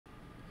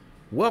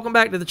Welcome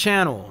back to the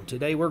channel.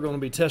 Today we're going to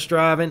be test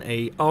driving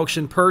a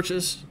auction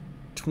purchase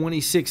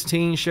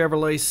 2016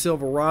 Chevrolet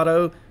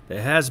Silverado that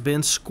has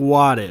been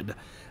squatted.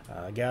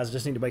 Guys,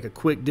 just need to make a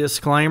quick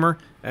disclaimer.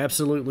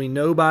 Absolutely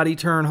nobody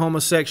turned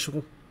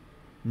homosexual.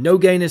 No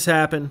gain has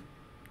happened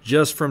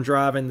just from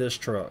driving this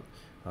truck.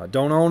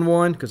 Don't own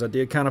one because I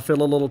did kind of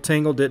feel a little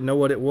tingle, didn't know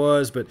what it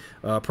was, but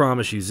I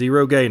promise you,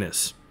 zero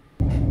gayness.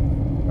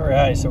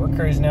 Alright, so we're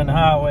cruising down the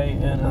highway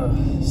at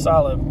a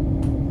solid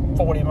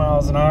 40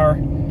 miles an hour.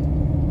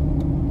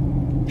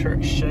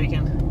 Truck's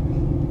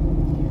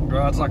shaking.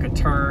 Rides like a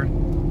turd.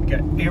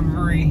 Got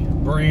every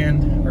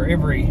brand or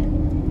every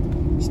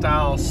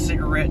style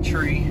cigarette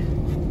tree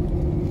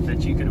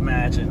that you could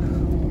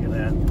imagine. Look at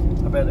that.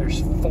 I bet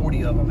there's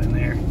 40 of them in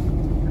there. I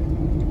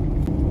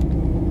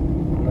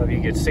don't know if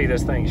you can see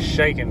this thing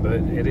shaking, but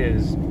it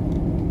is.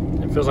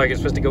 It feels like it's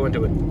supposed to go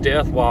into a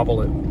death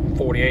wobble at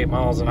 48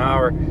 miles an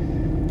hour.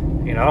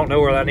 You know, I don't know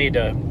whether I need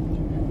to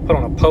put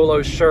on a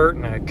polo shirt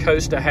and a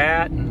Costa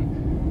hat and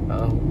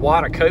a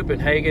wad of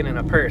Copenhagen and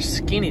a pair of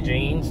skinny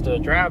jeans to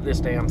drive this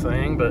damn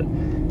thing, but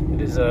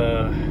it is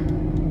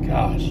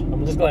gosh,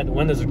 I'm just glad the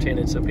windows are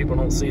tinted so people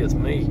don't see it's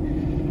me.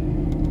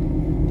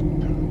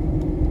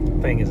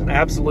 Thing is an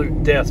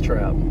absolute death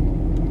trap.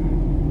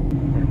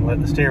 I'm gonna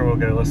let the steering wheel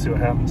go. Let's see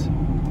what happens.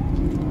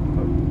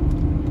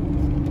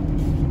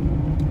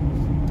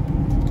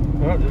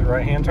 Oh, just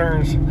right hand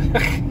turns.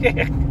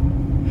 Yeah.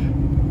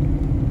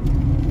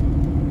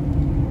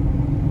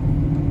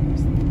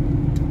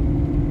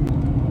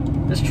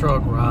 This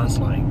truck rides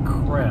like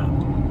crap.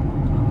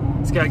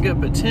 It's got good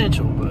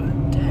potential, but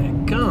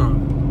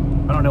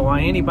dadgum. I don't know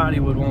why anybody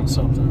would want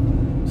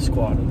something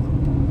squatted.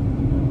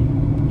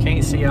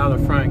 Can't see out of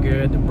the front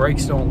good. The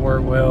brakes don't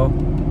work well.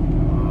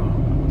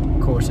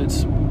 Of course,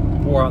 it's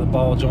wore out the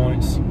ball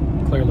joints.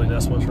 Clearly,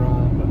 that's what's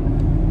wrong.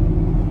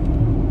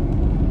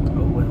 But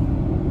oh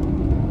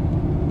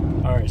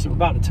well. All right, so we're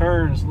about to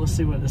turn. So let's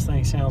see what this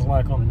thing sounds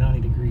like on a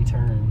 90-degree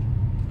turn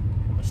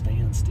from a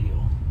standstill.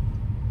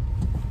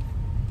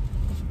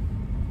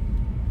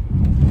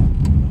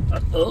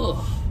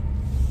 Ugh.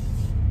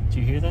 Did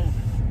you hear that?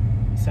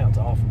 It sounds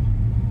awful.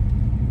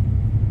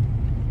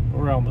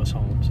 We're almost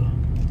home, so.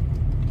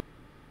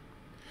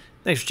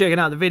 Thanks for checking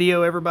out the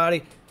video,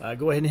 everybody.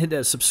 Go ahead and hit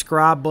that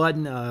subscribe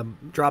button.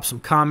 Drop some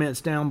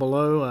comments down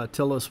below.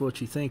 Tell us what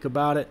you think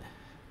about it.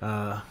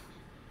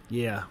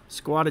 Yeah,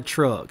 squatted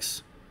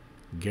trucks.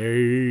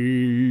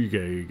 Gay,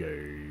 gay,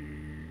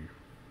 gay.